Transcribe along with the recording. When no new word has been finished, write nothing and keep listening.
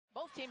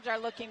Teams are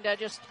looking to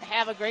just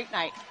have a great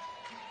night.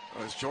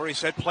 As Jory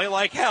said, play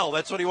like hell.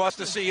 That's what he wants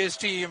to see his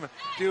team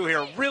do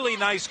here. Really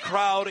nice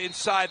crowd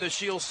inside the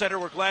Scheels Center.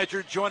 We're glad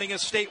you're joining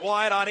us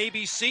statewide on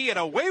ABC, and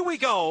away we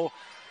go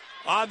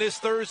on this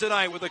Thursday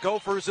night with the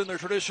Gophers in their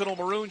traditional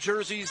maroon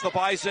jerseys, the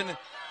Bison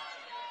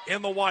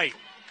in the white.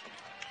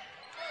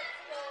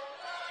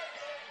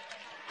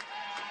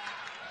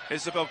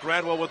 Isabel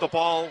Gradwell with the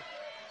ball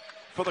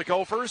for the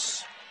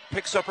Gophers.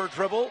 Picks up her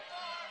dribble.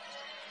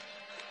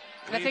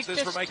 Leaves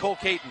this for Michael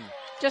Caton.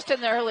 Just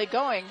in the early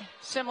going,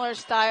 similar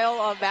style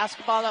of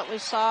basketball that we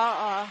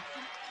saw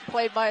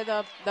played by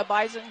the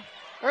Bison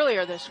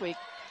earlier this week.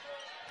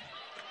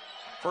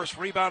 First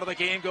rebound of the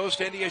game goes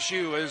to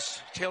NDSU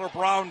as Taylor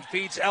Brown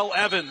feeds Elle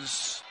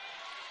Evans.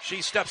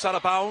 She steps out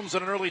of bounds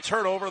and an early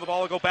turnover. The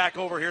ball will go back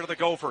over here to the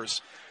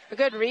Gophers. A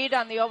good read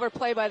on the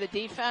overplay by the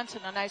defense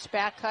and a nice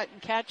back cut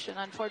and catch, and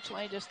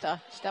unfortunately just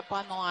a step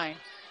on the line.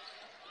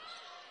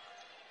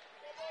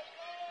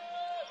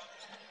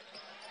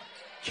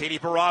 Katie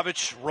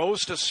Borovich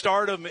rose to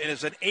stardom and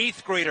is an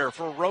 8th grader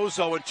for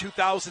Roseau in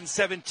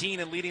 2017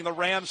 and leading the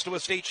Rams to a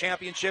state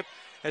championship.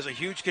 Has a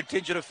huge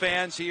contingent of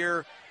fans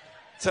here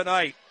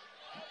tonight.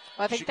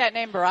 Well, I think that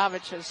name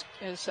Borovich is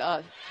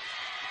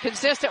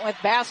consistent with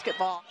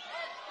basketball.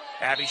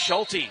 Abby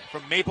Schulte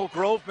from Maple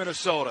Grove,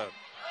 Minnesota.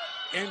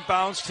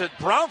 Inbounds to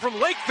Brown from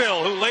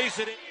Lakeville, who lays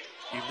it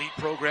in. Elite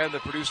program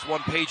that produced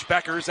one Paige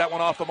Beckers. That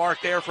one off the mark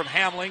there from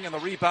Hamling, and the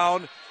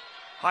rebound.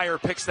 Heyer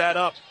picks that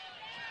up.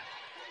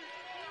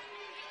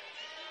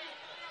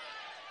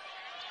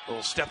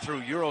 Little step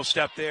through, Euro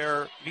step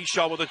there.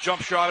 Mishaw with a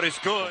jump shot is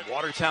good.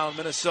 Watertown,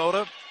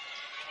 Minnesota.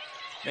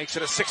 Makes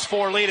it a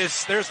 6-4 lead.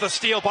 There's the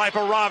steal by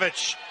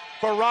Borovich.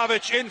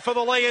 Borovich in for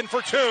the lay-in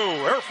for 2.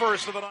 Her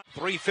first of the night.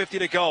 3:50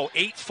 to go.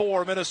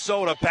 8-4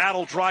 Minnesota.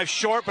 Battle drive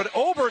short, but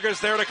Oberg is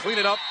there to clean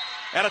it up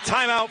at a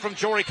timeout from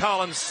Jory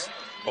Collins.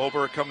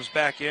 Oberg comes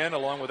back in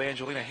along with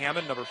Angelina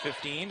Hammond, number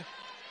 15.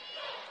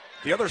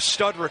 The other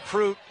stud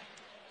recruit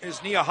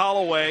is Nia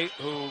Holloway,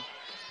 who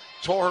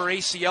tore her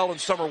ACL in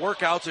summer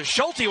workouts, as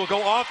Schulte will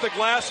go off the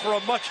glass for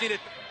a much-needed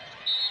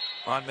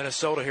on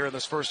Minnesota here in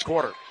this first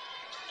quarter.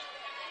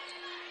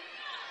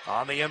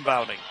 On the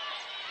inbounding.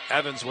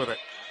 Evans with it.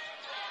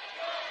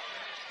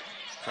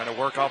 Trying to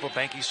work off a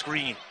Behnke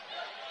screen.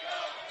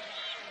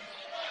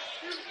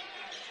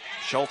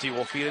 Schulte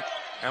will feed it.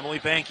 Emily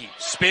Behnke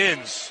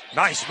spins.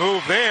 Nice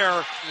move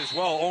there as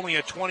well. Only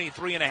a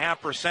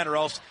 23.5%, or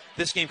else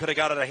this game could have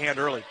got out of hand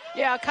early.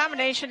 Yeah, a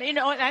combination.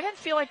 I didn't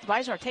feel like the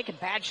Bison were taking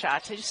bad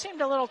shots. They just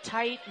seemed a little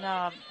tight and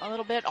a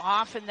little bit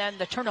off, and then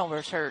the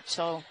turnovers hurt.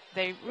 So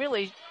they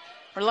really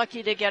were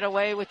lucky to get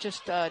away with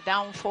just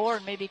down 4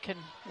 and maybe can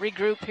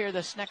regroup here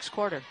this next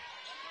quarter.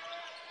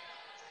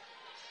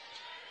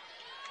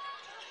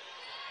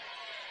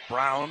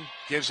 Brown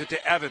gives it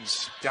to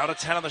Evans. Down to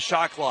 10 on the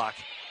shot clock.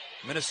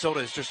 Minnesota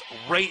is just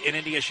right in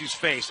NDSU's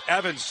face.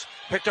 Evans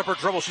picked up her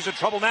dribble. She's in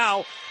trouble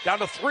now. Down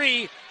to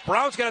 3.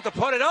 Brown's going to have to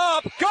put it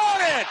up.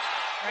 Got it!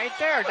 Right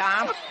there,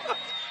 Dom.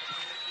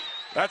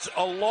 That's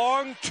a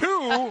long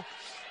 2.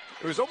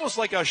 It was almost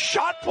like a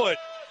shot put.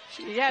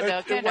 She had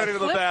to kind of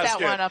flip that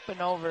one up and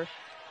over.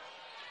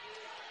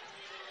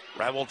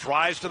 Gradwell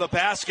drives to the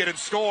basket and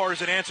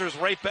scores and answers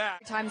right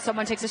back. Time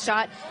someone takes a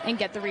shot and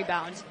get the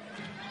rebound.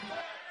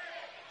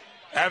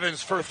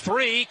 Evans for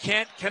 3.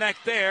 Can't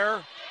connect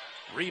there.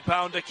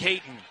 Rebound to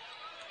Caton.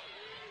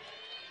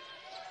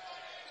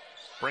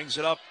 Brings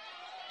it up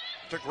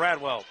to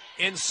Gradwell.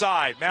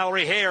 Inside,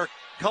 Mallory Hare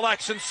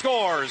collects and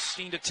scores.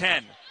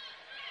 16-10.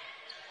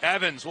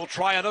 Evans will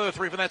try another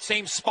 3 from that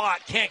same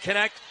spot. Can't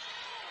connect.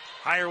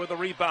 Heyer with the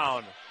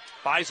rebound.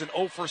 Bison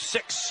 0 for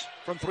 6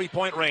 from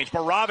 3-point range.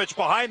 Borovich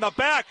behind the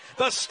back.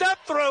 The step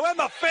through and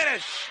the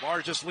finish.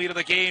 Largest lead of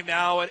the game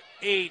now at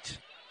 8.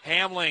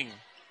 Hamling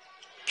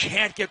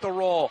can't get the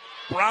roll.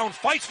 Brown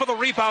fights for the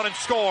rebound and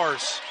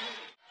scores.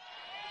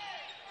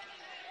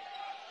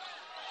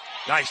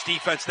 Nice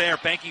defense there.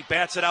 Behnke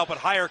bats it out, but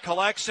Heyer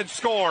collects and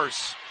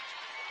scores.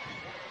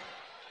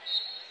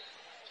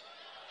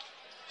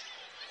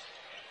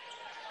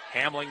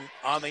 Hamling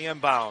on the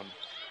inbound.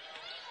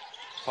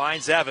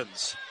 Finds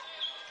Evans.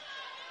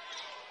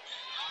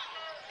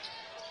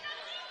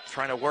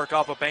 Trying to work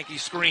off a Behnke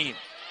screen.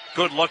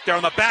 Good look there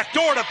on the back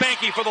door to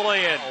Behnke for the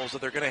lay-in. So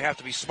they're going to have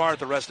to be smart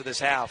the rest of this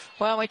half.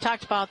 Well, we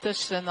talked about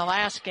this in the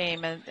last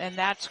game, and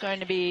that's going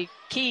to be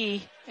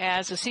key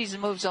as the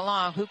season moves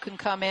along. Who can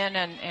come in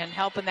and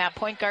help in that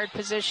point guard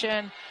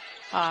position?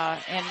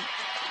 And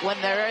when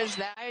there is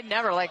that, I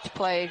never like to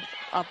play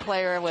a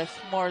player with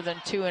more than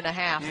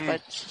 2.5,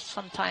 but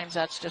sometimes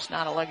that's just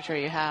not a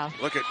luxury you have.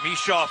 Look at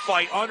Mishaw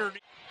fight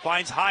underneath.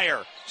 Finds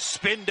Heyer.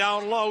 Spin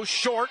down low,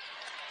 short.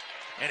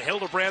 And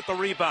Hildebrandt the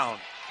rebound.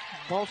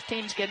 Both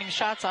teams getting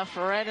shots off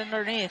right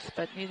underneath,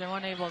 but neither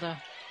one able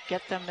to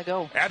get them to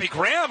go. Abby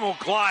Graham will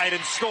glide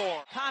and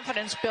score.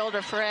 Confidence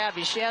builder for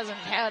Abby. She hasn't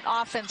had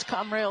offense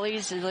come real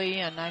easily,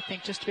 and I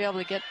think just to be able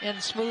to get in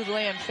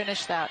smoothly and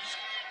finish that's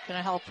going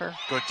to help her.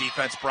 Good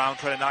defense. Brown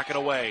trying to knock it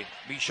away.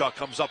 Mishaw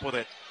comes up with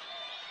it.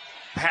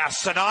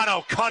 Pass.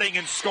 Sonano cutting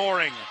and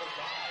scoring.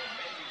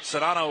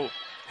 Sedano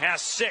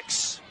has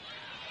 6.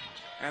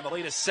 And the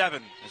lead is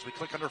 7 as we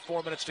click under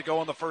 4 minutes to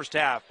go in the first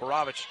half.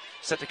 Borovic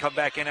set to come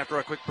back in after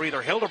a quick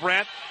breather.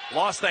 Hildebrandt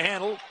lost the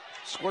handle.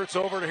 Squirts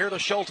over to here to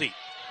Schulte.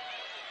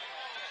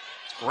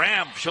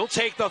 Graham, she'll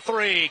take the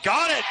 3.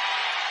 Got it!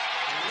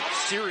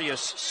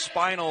 Serious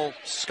spinal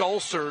skull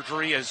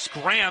surgery as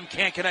Graham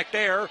can't connect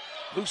there.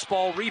 Loose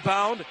ball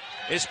rebound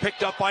is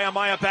picked up by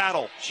Amaya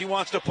Battle. She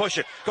wants to push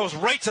it. Goes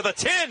right to the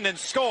 10 and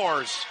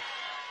scores.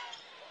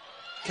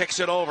 Kicks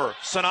it over.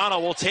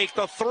 Sanana will take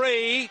the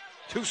 3.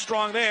 Too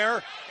strong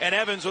there. And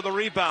Evans with a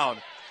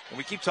rebound. And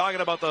we keep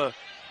talking about the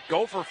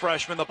Gopher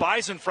freshmen. The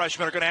Bison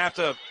freshmen are going to have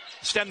to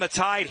stem the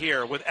tide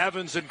here with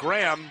Evans and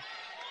Graham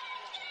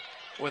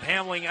with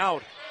Hamling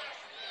out.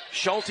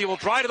 Schulte will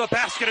drive to the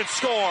basket and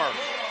score.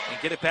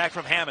 And get it back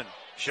from Hammond.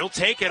 She'll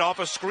take it off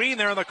a screen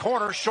there in the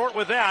corner. Short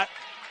with that.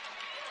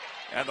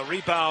 And the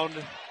rebound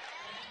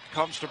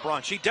comes to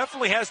Brunn. She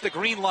definitely has the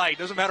green light.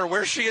 Doesn't matter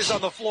where she is on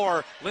the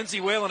floor.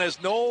 Lindsay Whalen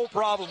has no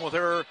problem with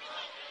her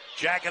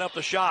jacking up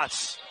the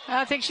shots.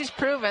 I think she's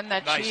proven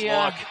that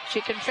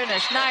she can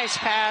finish. Nice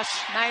pass.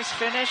 Nice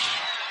finish.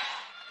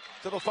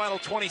 To the final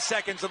 20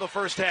 seconds of the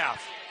first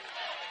half.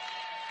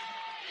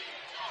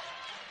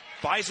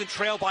 Bison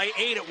trail by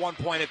 8 at one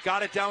point. It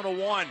got it down to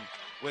 1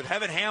 with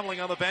Heaven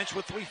Hamling on the bench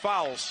with 3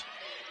 fouls.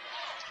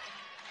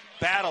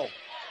 Battle.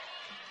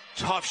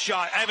 Tough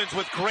shot. Evans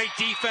with great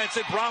defense,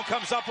 and Brown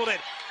comes up with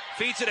it.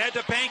 Feeds it ahead to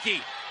Behnke.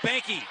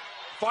 Behnke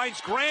finds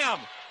Graham.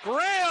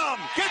 Graham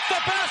gets the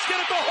basket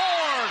at the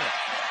horn.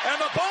 And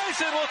the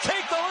Bison will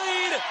take the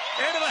lead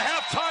into the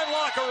halftime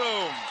locker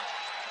room.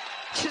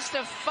 Just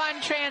a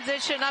fun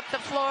transition up the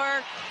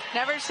floor.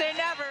 Never say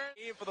never.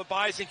 For the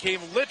Bison came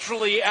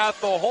literally at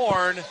the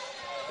horn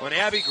when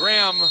Abby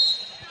Graham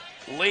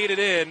laid it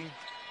in.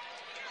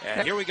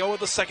 And here we go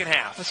with the second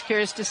half. I was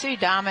curious to see,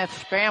 Dom,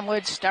 if Graham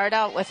would start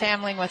out with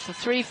Hamling with the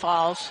 3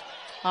 fouls,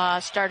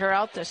 start her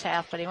out this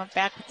half, but he went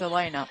back with the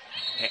lineup.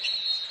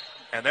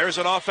 And there's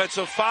an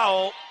offensive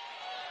foul.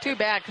 Too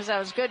bad, because that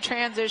was good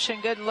transition,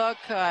 good look.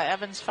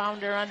 Evans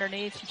found her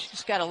underneath. She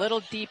just got a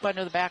little deep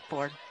under the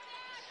backboard.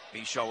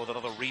 Michaud with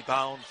another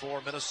rebound for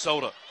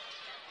Minnesota.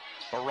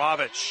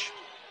 Borovic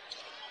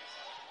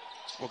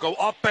will go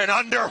up and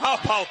under. How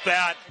about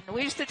that?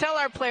 We used to tell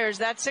our players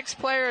that 6th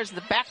player is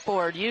the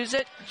backboard. Use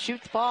it,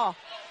 shoot the ball.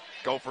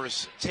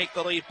 Gophers take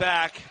the lead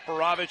back.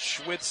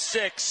 Borovic with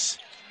 6.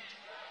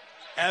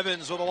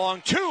 Evans with a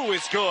long 2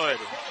 is good.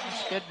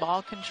 That's good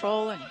ball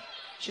control, and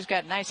she's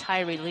got nice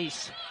high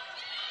release.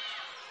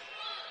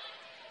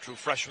 True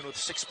freshman with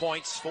 6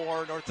 points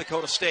for North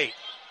Dakota State.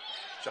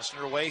 Just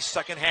underway,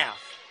 second half.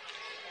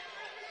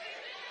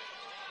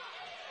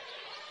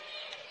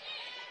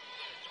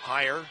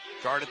 Higher,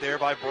 guarded there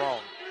by Brown.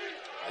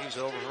 Leaves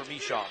it over for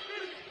Michaud.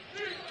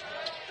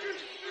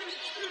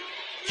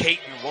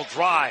 Caton will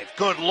drive.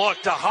 Good look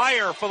to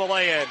Higher for the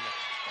lay-in.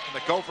 And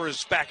the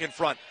Gophers back in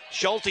front.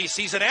 Schulte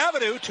sees an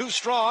avenue, too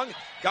strong.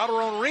 Got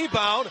her own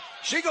rebound.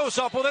 She goes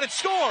up with it and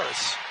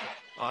scores.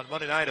 On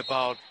Monday night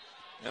about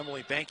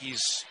Emily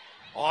Behnke's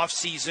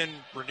off-season,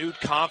 renewed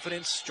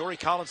confidence. Jory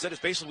Collins said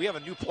it's basically we have a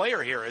new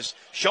player here as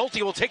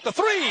Schulte will take the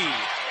 3.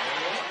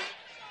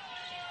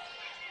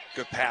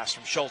 Good pass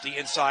from Schulte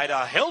inside.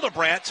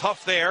 Hildebrandt,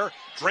 tough there.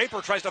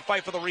 Draper tries to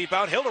fight for the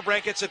rebound.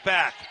 Hildebrandt gets it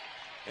back.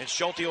 And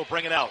Schulte will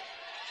bring it out.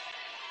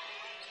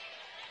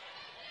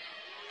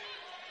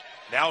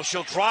 Now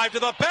she'll drive to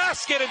the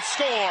basket and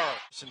score.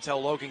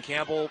 Until Logan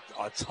Campbell,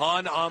 a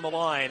ton on the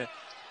line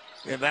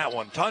in that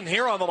one. Ton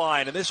here on the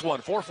line in this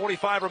one.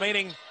 4:45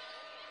 remaining.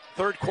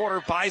 Third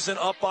quarter, Bison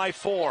up by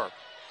 4.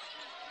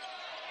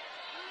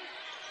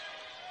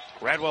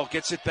 Gradwell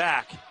gets it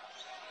back.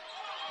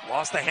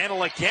 Lost the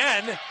handle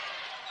again.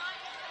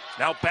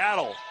 Now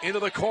Battle into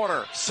the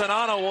corner.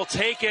 Sanano will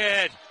take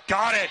it.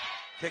 Got it.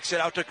 Kicks it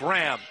out to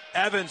Graham.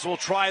 Evans will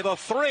try the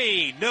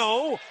 3.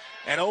 No.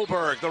 And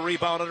Oberg, the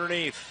rebound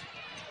underneath.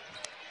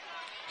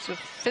 It's a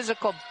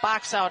physical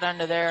box out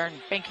under there,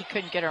 and Behnke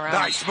couldn't get around.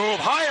 Nice move.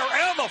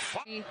 Higher and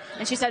the...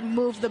 And she said,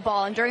 move the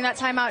ball. And during that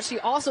timeout, she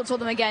also told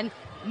them again,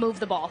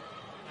 move the ball.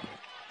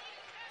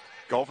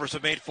 Gophers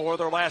have made 4 of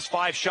their last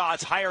 5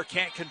 shots. Higher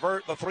can't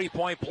convert the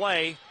 3-point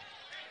play.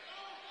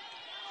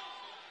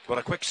 But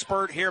a quick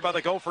spurt here by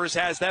the Gophers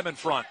has them in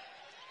front.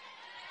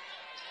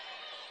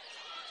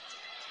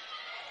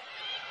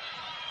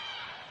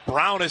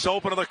 Brown is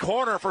open to the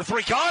corner for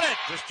 3. Got it!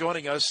 Just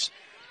joining us,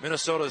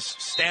 Minnesota's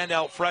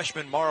standout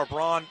freshman, Mara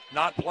Braun,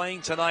 not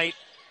playing tonight.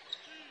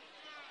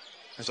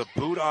 Has a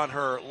boot on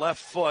her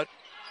left foot.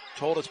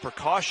 Told it's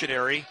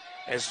precautionary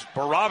as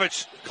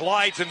Borovic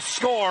glides and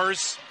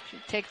scores.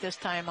 She'd take this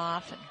time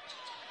off.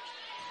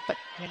 But,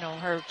 you know,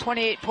 her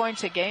 28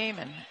 points a game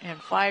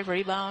and 5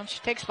 rebounds. She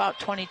takes about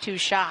 22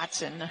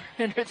 shots in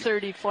her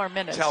 34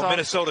 minutes. That's how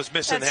Minnesota's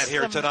missing that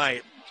here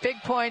tonight. Big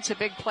points, a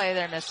big play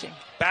they're missing.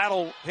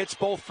 Battle hits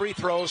both free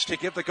throws to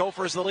give the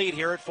Gophers the lead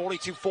here at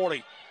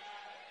 42-40.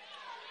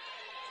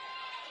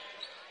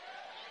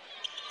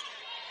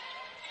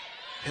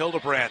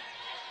 Hildebrandt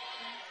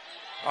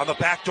on the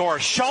back door.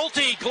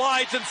 Schulte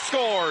glides and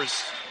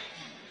scores.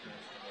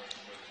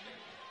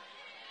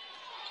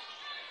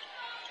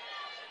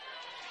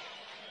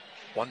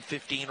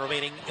 1:15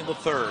 remaining in the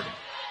third.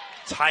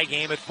 Tie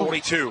game at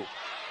 42.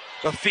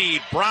 The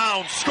feed.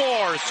 Brown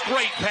scores.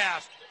 Great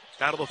pass.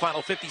 Down to the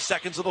final 50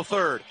 seconds of the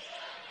third.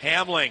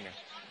 Hamling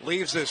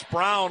leaves this.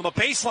 Brown on the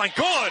baseline.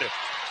 Good.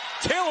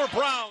 Taylor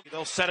Brown.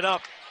 They'll set it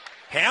up.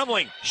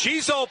 Hamling.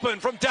 She's open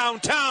from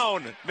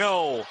downtown.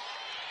 No.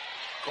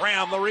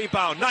 Graham the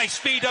rebound. Nice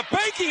feed to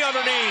Behnke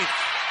underneath.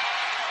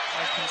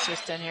 More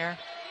consistent here.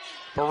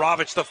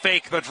 Baravich the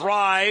fake. The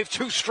drive.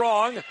 Too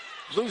strong.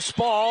 Loose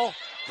ball.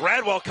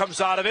 Gradwell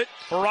comes out of it.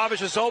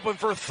 Baravich is open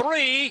for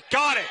three.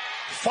 Got it.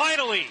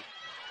 Finally.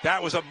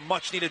 That was a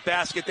much-needed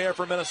basket there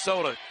for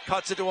Minnesota.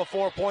 Cuts it to a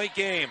 4-point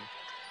game.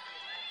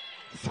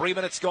 3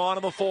 minutes gone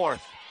in the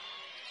fourth.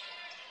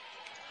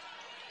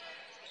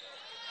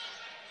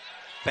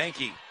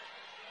 Behnke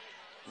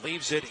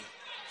leaves it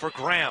for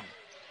Graham.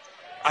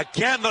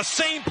 Again, the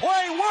same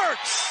play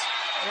works.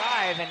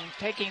 Drive and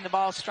taking the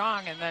ball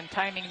strong and then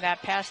timing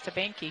that pass to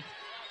Behnke.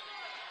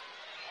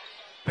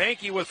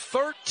 Behnke with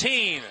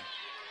 13.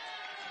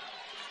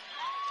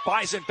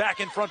 Bison back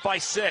in front by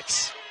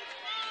 6.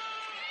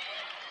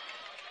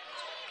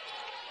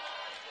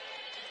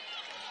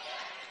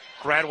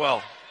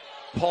 Gradwell,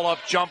 pull-up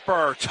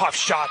jumper. Tough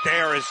shot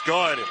there is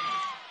good.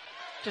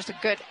 Just a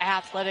good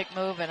athletic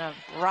move and a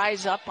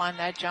rise up on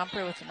that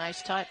jumper with a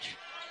nice touch.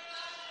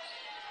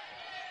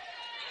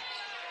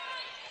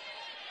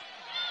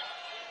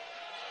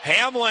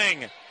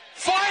 Hamling,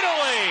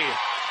 finally,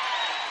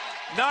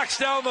 knocks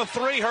down the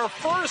three. Her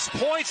first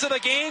points of the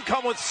game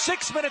come with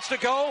 6 minutes to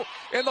go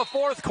in the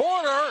fourth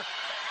quarter.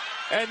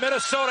 And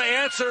Minnesota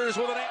answers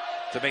with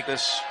to make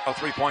this a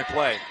 3-point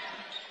play.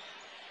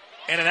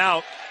 In and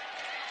out.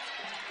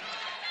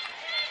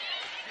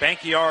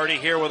 Behnke already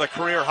here with a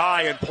career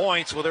high in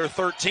points with her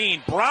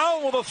 13.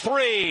 Brown with a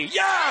three.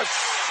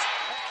 Yes!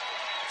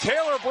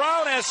 Taylor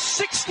Brown has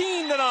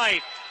 16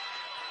 tonight.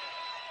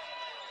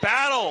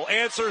 Battle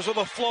answers with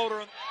a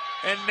floater.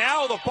 And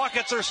now the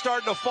buckets are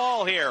starting to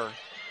fall here.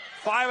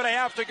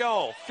 5.5 to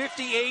go.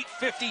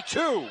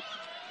 58-52.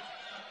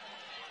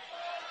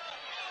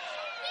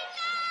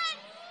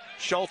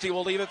 Schulte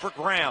will leave it for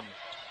Graham.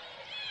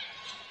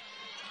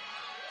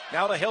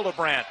 Now to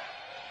Hildebrandt.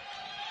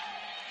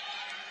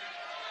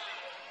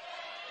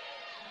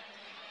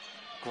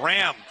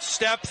 Graham,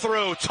 step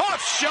through,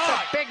 tough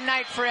shot. Big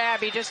night for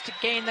Abby just to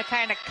gain the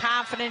kind of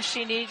confidence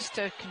she needs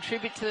to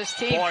contribute to this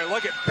team. Boy,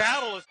 look at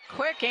Battle.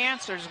 Quick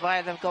answers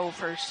by the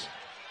Gophers.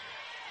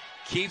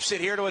 Keeps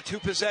it here to a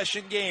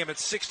 2-possession game.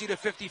 It's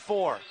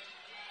 60-54.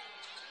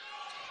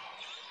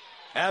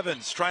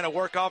 Evans trying to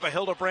work off a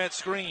Hildebrandt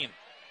screen.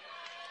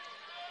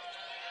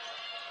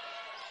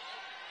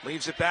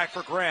 Leaves it back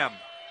for Graham.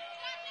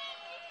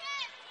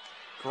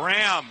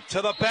 Graham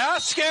to the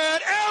basket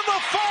and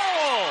the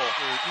foul!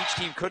 Each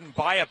team couldn't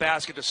buy a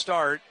basket to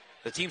start.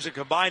 The teams have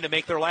combined to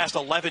make their last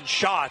 11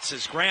 shots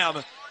as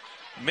Graham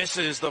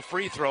misses the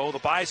free throw. The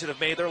Bison have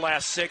made their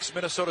last 6.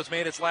 Minnesota's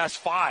made its last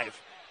 5.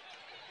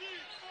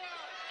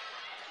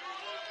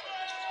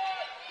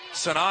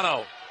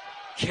 Sonano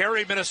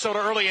carried Minnesota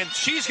early, and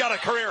she's got a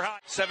career high.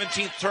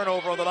 17th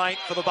turnover on the night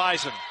for the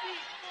Bison.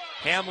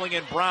 Hamling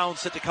and Brown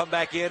set to come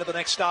back in at the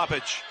next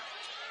stoppage.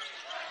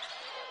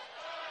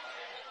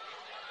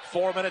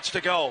 4 minutes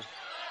to go.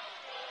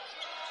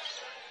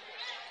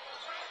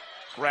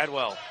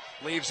 Gradwell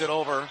leaves it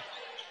over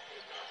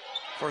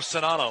for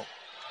Sonano.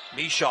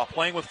 Mishaw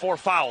playing with 4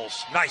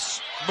 fouls. Nice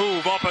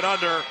move up and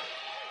under.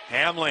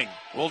 Hamling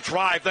will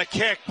drive the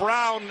kick.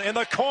 Brown in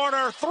the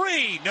corner.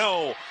 3.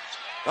 No.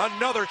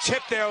 Another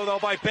tip there, though,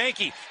 by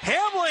Behnke.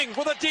 Hamling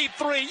with a deep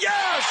 3.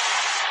 Yes!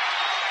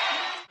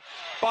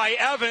 By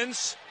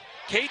Evans.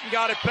 Caton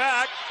got it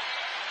back.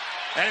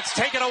 And it's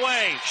taken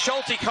away.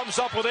 Schulte comes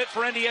up with it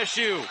for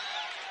NDSU.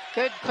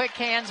 Good quick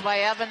hands by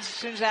Evans. As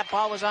soon as that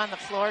ball was on the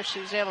floor, she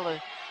was able to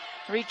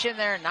reach in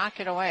there and knock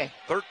it away.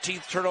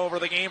 13th turnover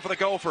of the game for the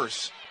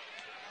Gophers.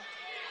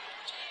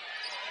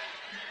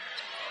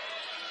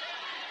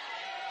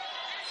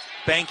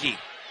 Behnke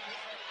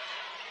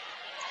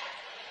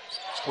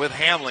with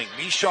Hamling.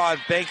 Mishaw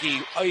and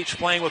Behnke each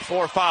playing with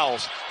 4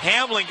 fouls.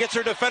 Hamling gets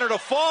her defender to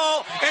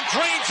fall and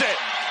drains it.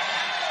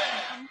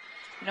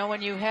 You know,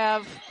 when you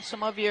have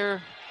some of your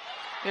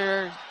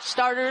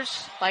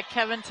starters like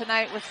Kevin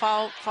tonight with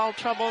foul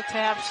trouble, to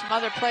have some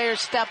other players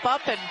step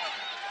up and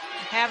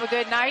have a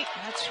good night,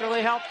 that's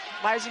really helped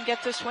Bison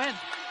get this win.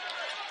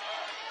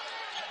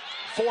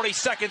 40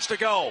 seconds to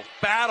go.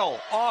 Battle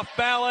off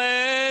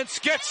balance,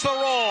 gets the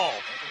roll.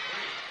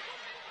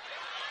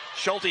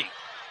 Schulte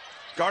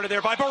guarded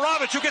there by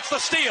Baravich, who gets the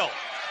steal.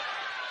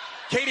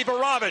 Katie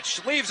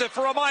Baravich leaves it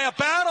for Amaya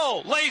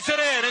Battle, lays it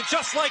in, and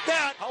just like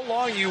that. How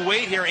long you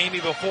wait here, Amy,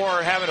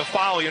 before having a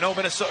foul? You know,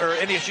 Minnesota or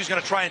NDSU's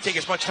going to try and take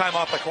as much time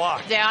off the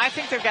clock. Yeah, I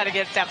think they've got to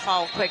get that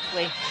foul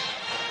quickly.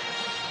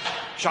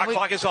 Shot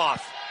clock is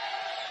off.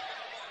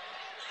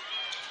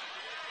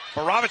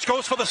 Baravich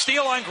goes for the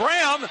steal on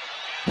Graham,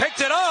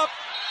 picked it up.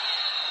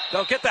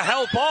 They'll get the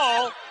held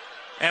ball,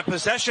 and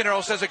possession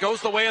arrow says it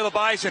goes the way of the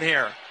Bison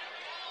here.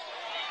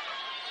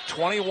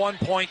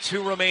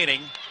 21.2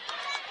 remaining.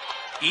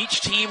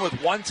 Each team with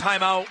 1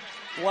 timeout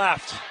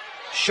left.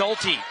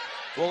 Schulte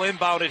will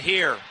inbound it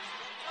here.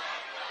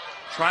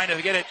 Trying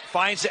to get it,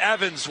 finds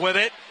Evans with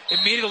it.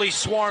 Immediately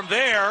swarmed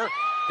there.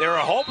 They were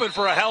hoping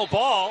for a held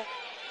ball.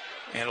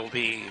 And it'll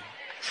be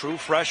true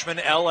freshman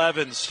Elle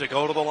Evans to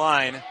go to the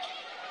line.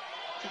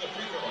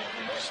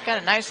 She's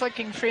got a nice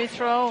looking free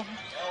throw.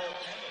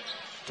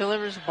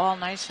 Delivers the ball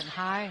nice and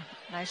high.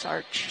 Nice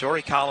arch.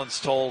 Jory Collins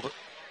told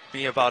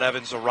me about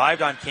Evans.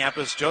 Arrived on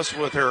campus just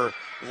with her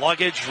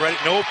luggage ready.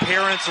 No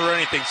parents or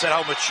anything. Said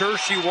how mature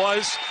she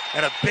was.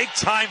 And a big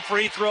time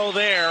free throw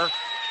there.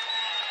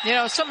 You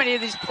know, so many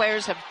of these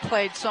players have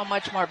played so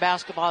much more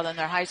basketball than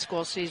their high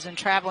school season,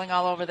 traveling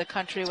all over the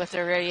country with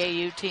their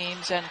AAU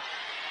teams, and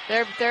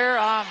they're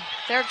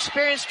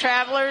experienced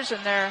travelers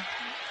and they're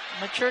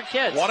mature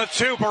kids. 1 of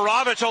 2.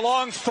 Baravich a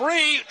long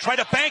three. Tried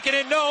to bank it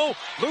in. No.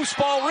 Loose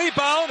ball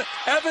rebound.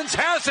 Evans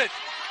has it.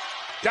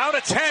 Down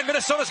to 10.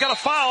 Minnesota's got a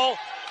foul.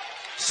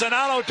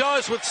 Sonano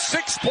does with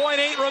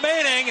 6.8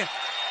 remaining.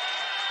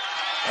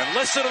 And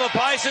listen to the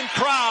Bison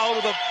crowd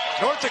with the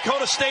North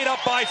Dakota State up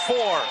by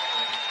 4.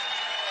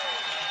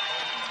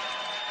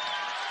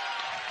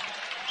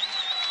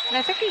 And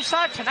I think you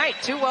saw it tonight.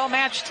 2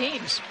 well-matched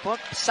teams, both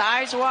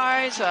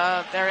size-wise,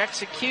 their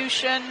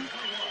execution.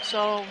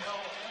 So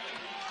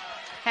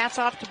hats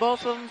off to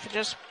both of them for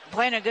just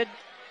playing a good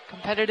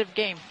competitive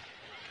game.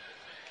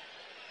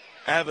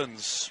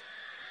 Evans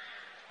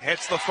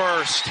hits the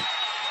first.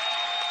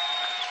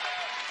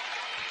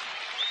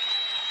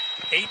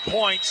 8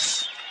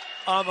 points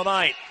on the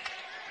night.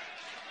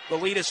 The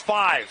lead is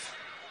 5.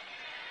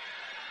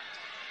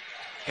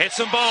 Hits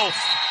them both.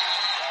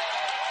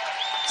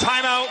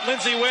 Timeout,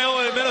 Lindsay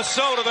Whalen in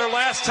Minnesota, their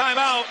last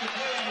timeout.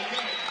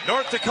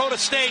 North Dakota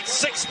State,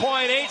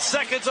 6.8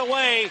 seconds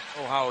away.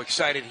 Oh, how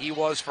excited he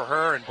was for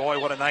her, and boy,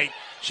 what a night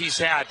she's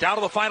had. Down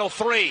to the final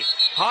 3.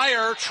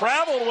 Higher,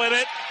 traveled with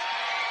it.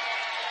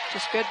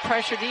 Just good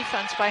pressure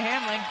defense by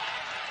Hamling.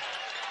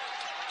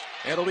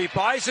 It'll be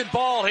Bison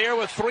ball here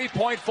with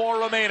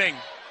 3.4 remaining.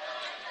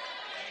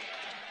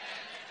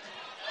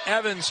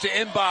 Evans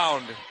to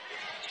inbound.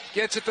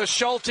 Gets it to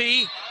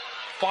Schulte.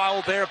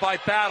 Fouled there by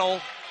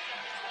Battle.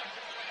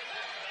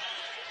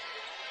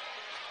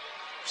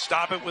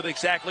 Stop it with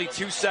exactly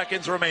 2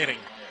 seconds remaining.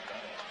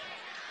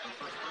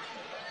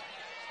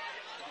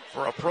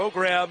 For a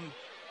program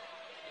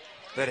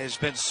that has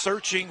been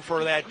searching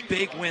for that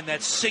big win,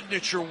 that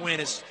signature win,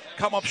 has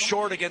come up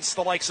short against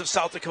the likes of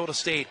South Dakota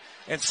State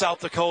and South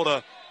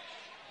Dakota.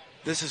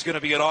 This is going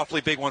to be an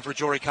awfully big one for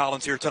Jory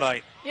Collins here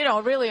tonight. You know,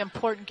 a really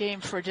important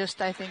game for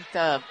just, I think,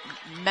 the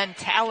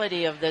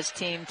mentality of this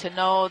team to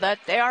know that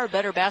they are a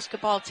better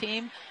basketball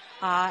team.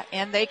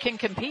 And they can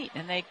compete,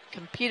 and they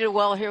competed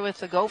well here with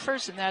the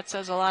Gophers, and that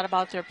says a lot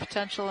about their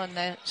potential in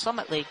the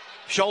Summit League.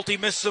 Schulte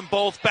missed them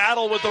both.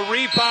 Battle with the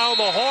rebound.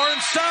 The horn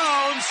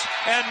sounds,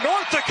 and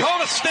North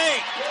Dakota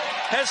State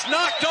has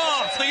knocked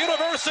off the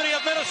University of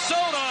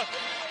Minnesota.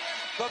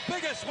 The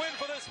biggest win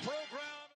for this program.